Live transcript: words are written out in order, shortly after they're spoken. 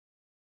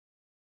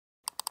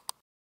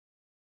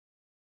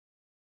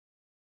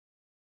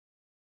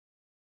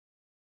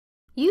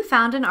You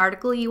found an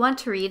article you want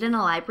to read in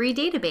a library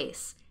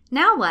database.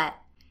 Now what?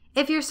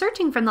 If you're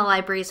searching from the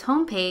library's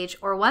homepage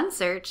or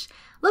OneSearch,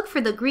 look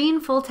for the green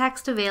Full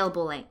Text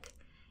Available link.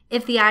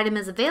 If the item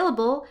is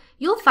available,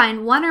 you'll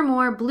find one or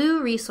more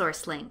blue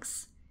resource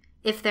links.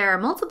 If there are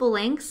multiple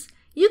links,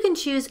 you can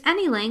choose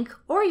any link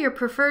or your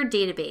preferred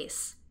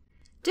database.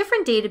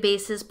 Different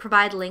databases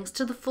provide links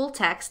to the full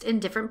text in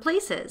different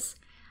places.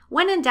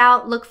 When in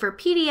doubt, look for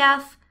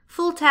PDF,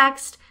 full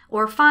text,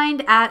 or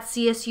Find at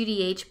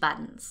CSUDH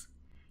buttons.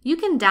 You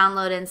can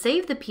download and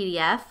save the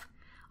PDF,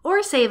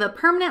 or save a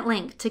permanent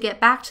link to get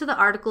back to the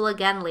article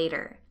again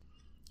later.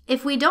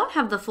 If we don't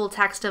have the full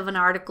text of an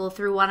article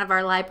through one of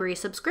our library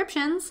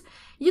subscriptions,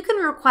 you can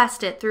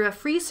request it through a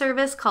free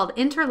service called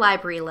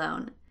Interlibrary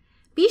Loan.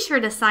 Be sure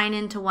to sign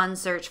in to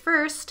OneSearch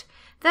first,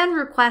 then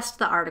request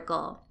the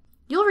article.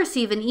 You'll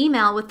receive an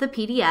email with the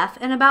PDF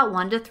in about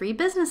 1 to 3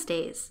 business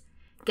days.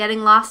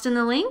 Getting lost in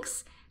the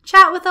links?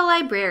 Chat with a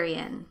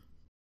librarian.